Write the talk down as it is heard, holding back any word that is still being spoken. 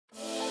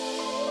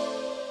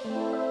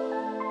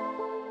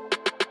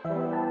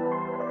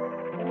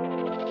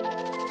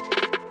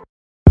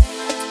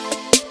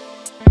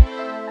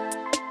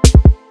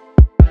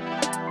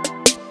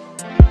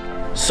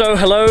So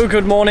hello,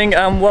 good morning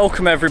and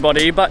welcome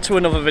everybody back to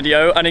another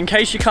video, and in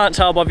case you can't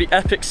tell by the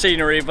epic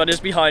scenery that is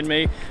behind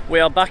me, we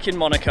are back in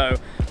Monaco.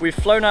 We've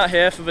flown out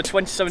here for the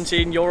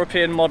 2017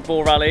 European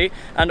Modball Rally,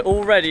 and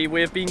already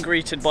we have been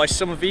greeted by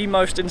some of the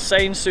most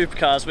insane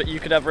supercars that you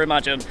could ever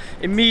imagine.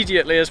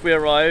 Immediately as we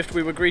arrived,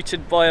 we were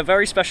greeted by a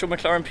very special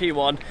Mclaren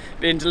P1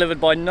 being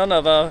delivered by none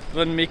other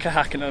than Mika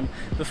Hakkinen,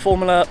 the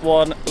Formula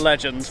 1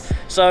 legend.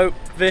 So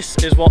this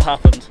is what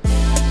happened.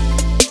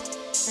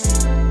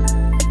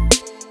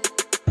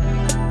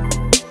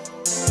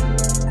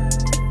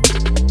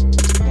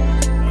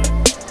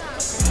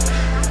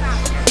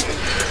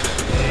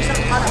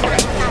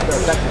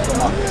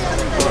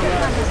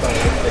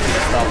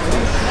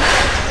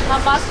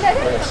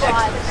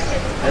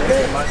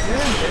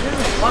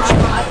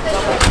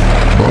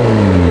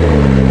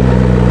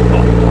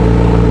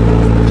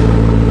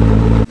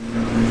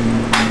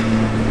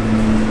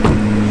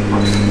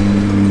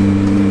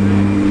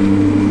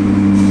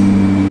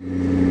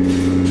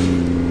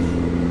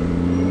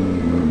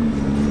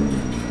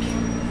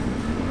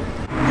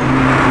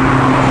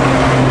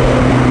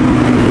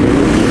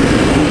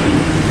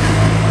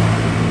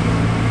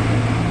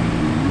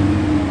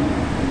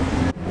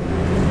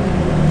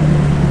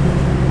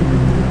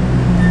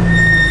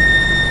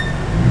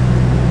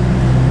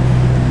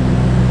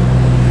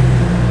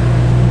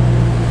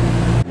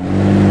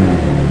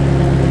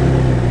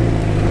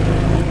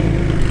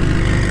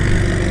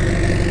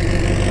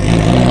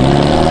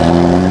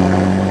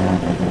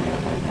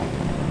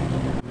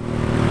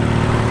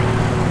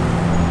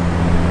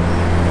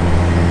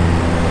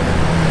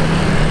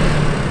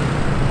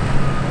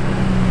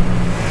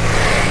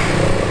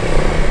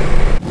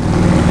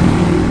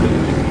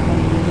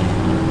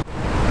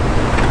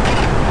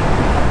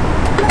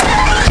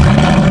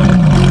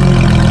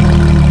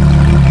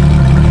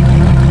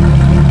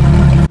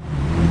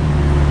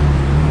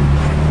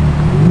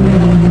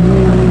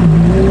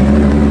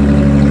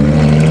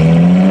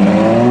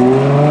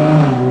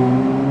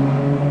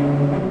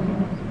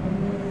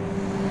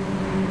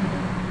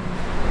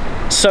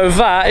 So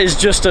that is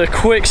just a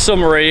quick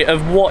summary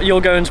of what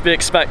you're going to be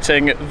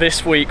expecting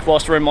this week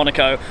whilst we're in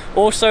Monaco.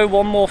 Also,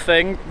 one more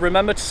thing,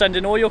 remember to send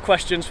in all your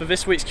questions for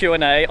this week's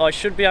Q&A. I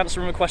should be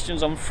answering the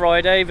questions on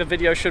Friday. The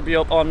video should be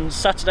up on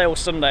Saturday or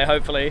Sunday,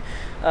 hopefully.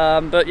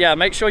 But yeah,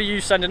 make sure you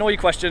send in all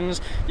your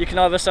questions. You can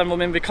either send them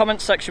in the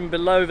comments section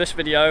below this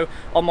video,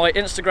 on my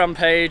Instagram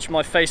page,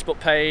 my Facebook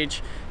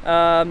page.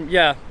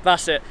 Yeah,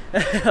 that's it.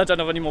 I don't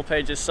have any more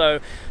pages. So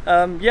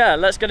yeah,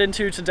 let's get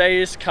into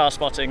today's car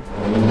spotting.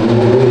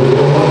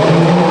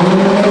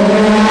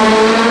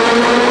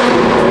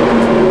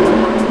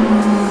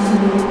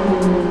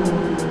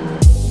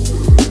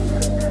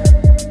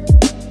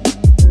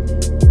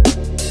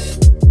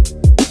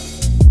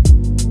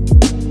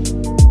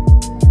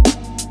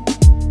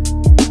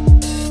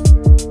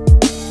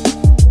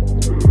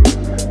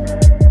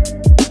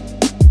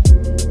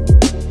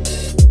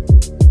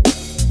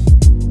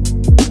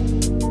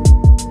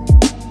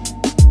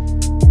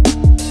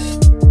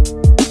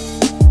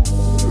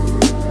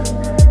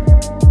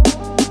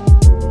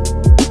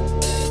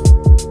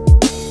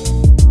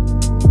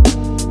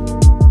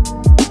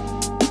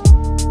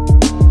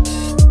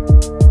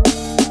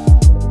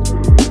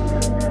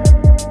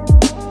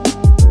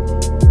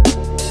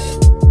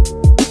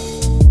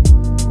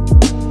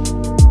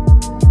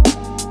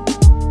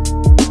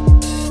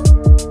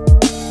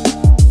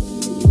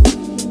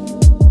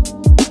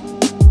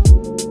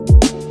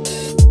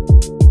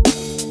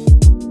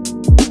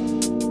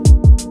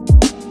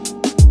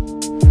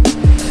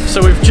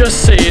 So we've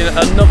just seen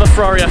another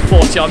Ferrari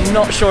F40. I'm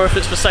not sure if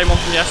it's the same one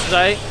from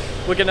yesterday.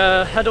 We're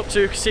gonna head up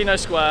to Casino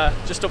Square,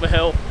 just up the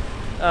hill,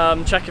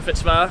 check if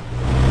it's there.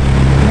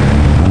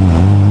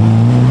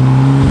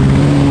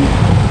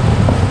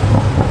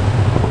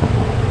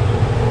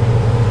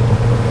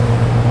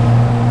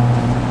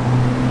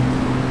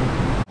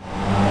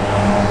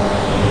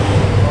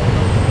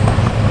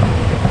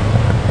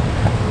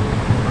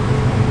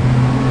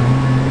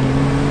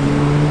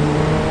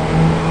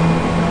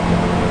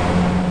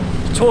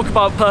 Talk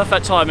about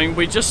perfect timing,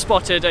 we just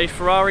spotted a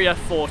Ferrari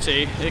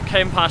F40. It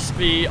came past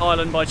the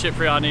island by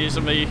Cipriani's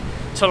and the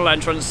tunnel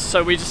entrance,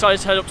 so we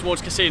decided to head up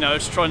towards Casino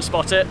to try and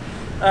spot it.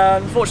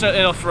 Fortunately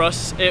enough for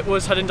us, it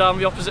was heading down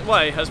the opposite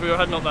way as we were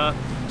heading up there,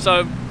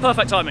 so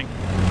perfect timing.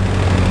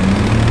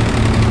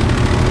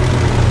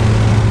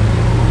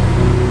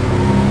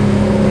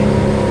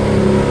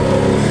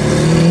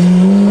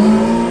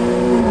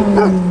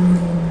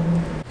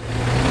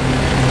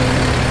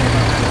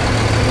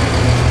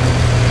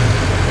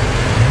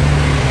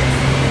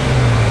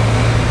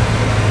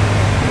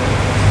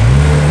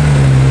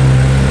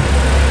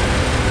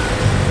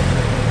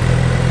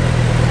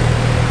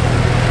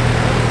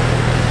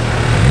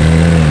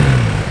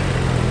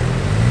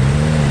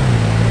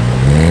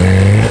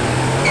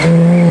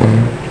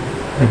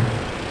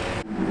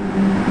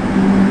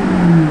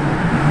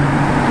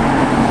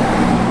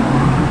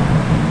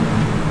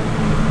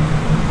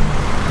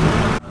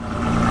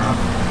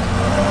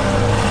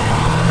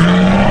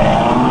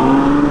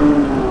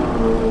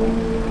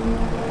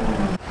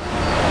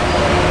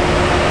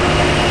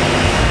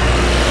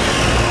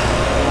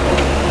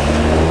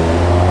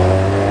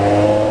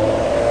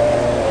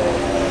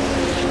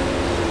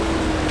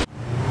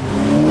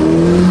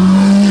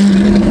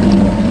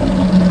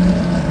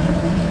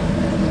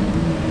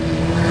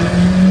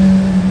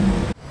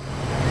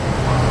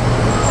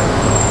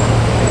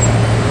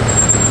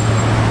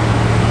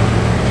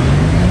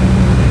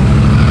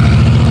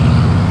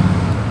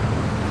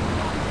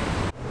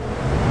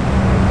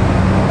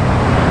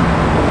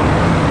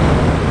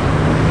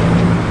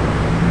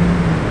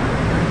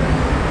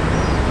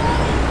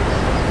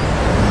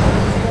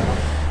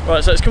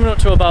 Right, so it's coming up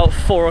to about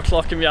 4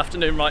 o'clock in the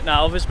afternoon right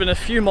now. There's been a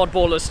few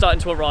modballers starting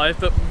to arrive,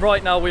 but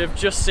right now we have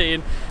just seen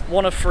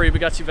one of 3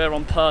 Bugatti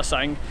Veyron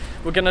Persang.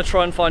 We're going to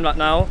try and find that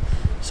now,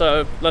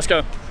 so let's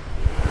go.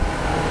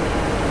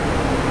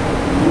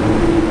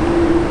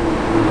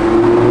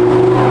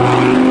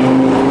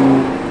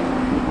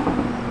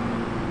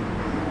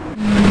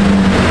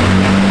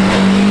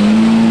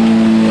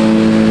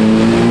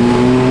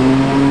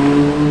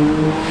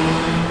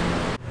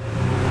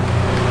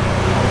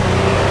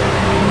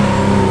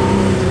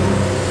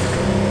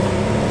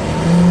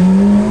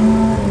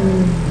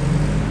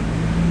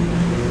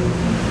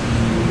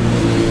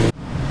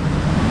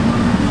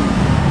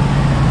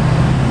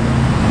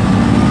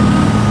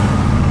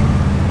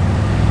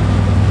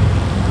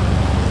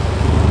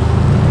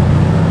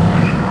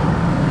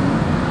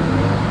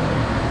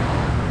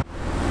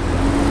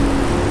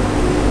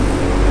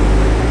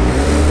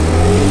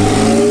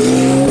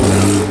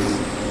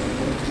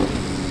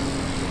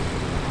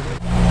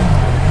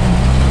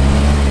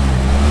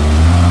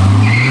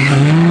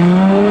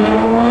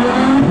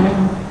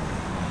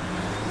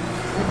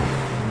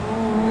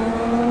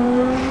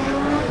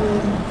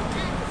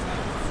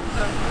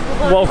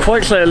 Well,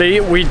 quite clearly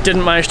we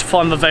didn't manage to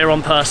find the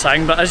Veyron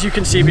Persang, but as you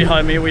can see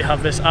behind me we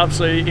have this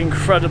absolutely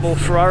incredible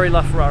Ferrari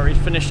LaFerrari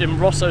finished in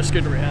Rosso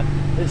Scuderia.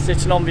 It's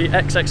sitting on the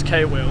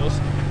XXK wheels,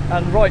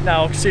 and right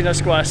now Casino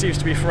Square seems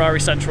to be Ferrari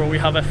central. We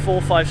have a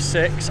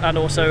 456 and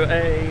also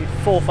a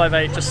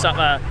 458 just sat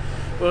there.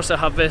 We also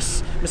have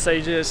this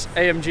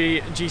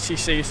Mercedes-AMG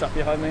GTC sat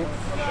behind me.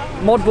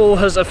 Modball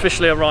has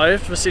officially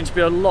arrived. There seems to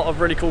be a lot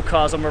of really cool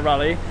cars on the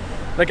rally.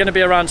 They're going to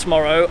be around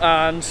tomorrow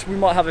and we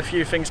might have a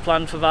few things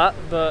planned for that,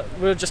 but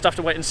we'll just have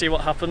to wait and see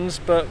what happens.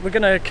 But we're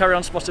going to carry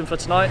on spotting for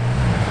tonight.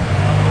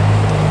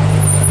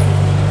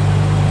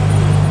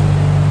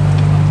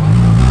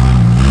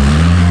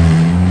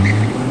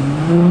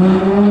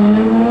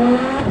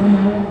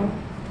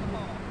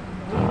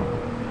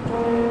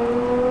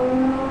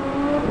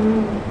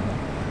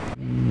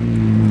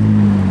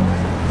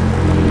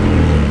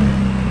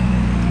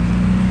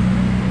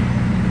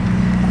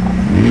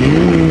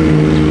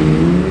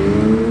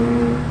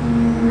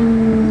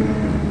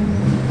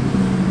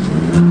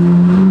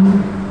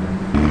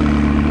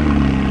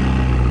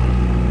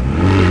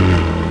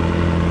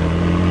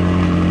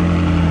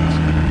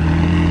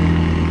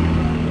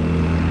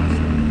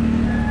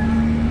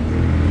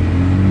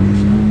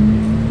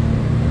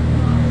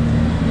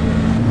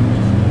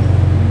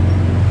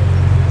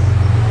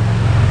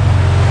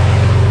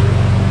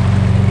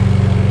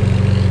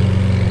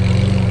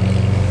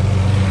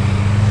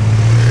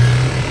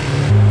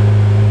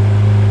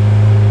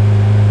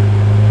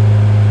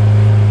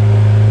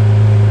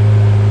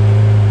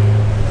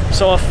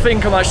 So I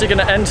think I'm actually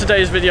going to end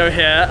today's video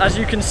here. As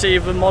you can see,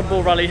 the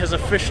Modball Rally has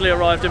officially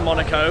arrived in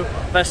Monaco.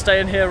 They're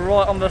staying here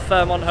right on the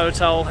Fairmont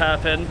Hotel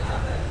hairpin.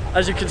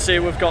 As you can see,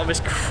 we've got this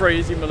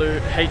crazy Maloo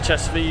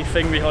HSV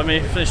thing behind me,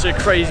 finished a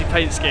crazy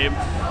paint scheme.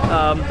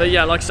 But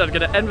yeah, like I said, I'm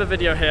going to end the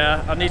video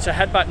here. I need to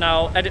head back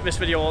now, edit this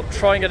video,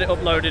 try and get it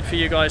uploaded for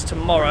you guys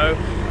tomorrow.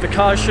 The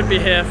cars should be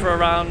here for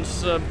around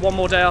one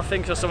more day, I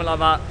think, or something like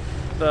that.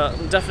 But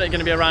I'm definitely going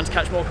to be around to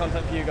catch more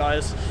content for you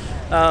guys.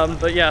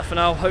 But yeah, for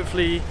now,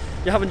 hopefully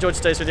you have enjoyed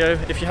today's video.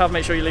 If you have,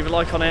 make sure you leave a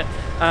like on it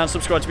and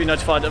subscribe to be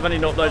notified of any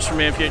new uploads from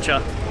me in future.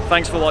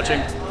 Thanks for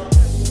watching.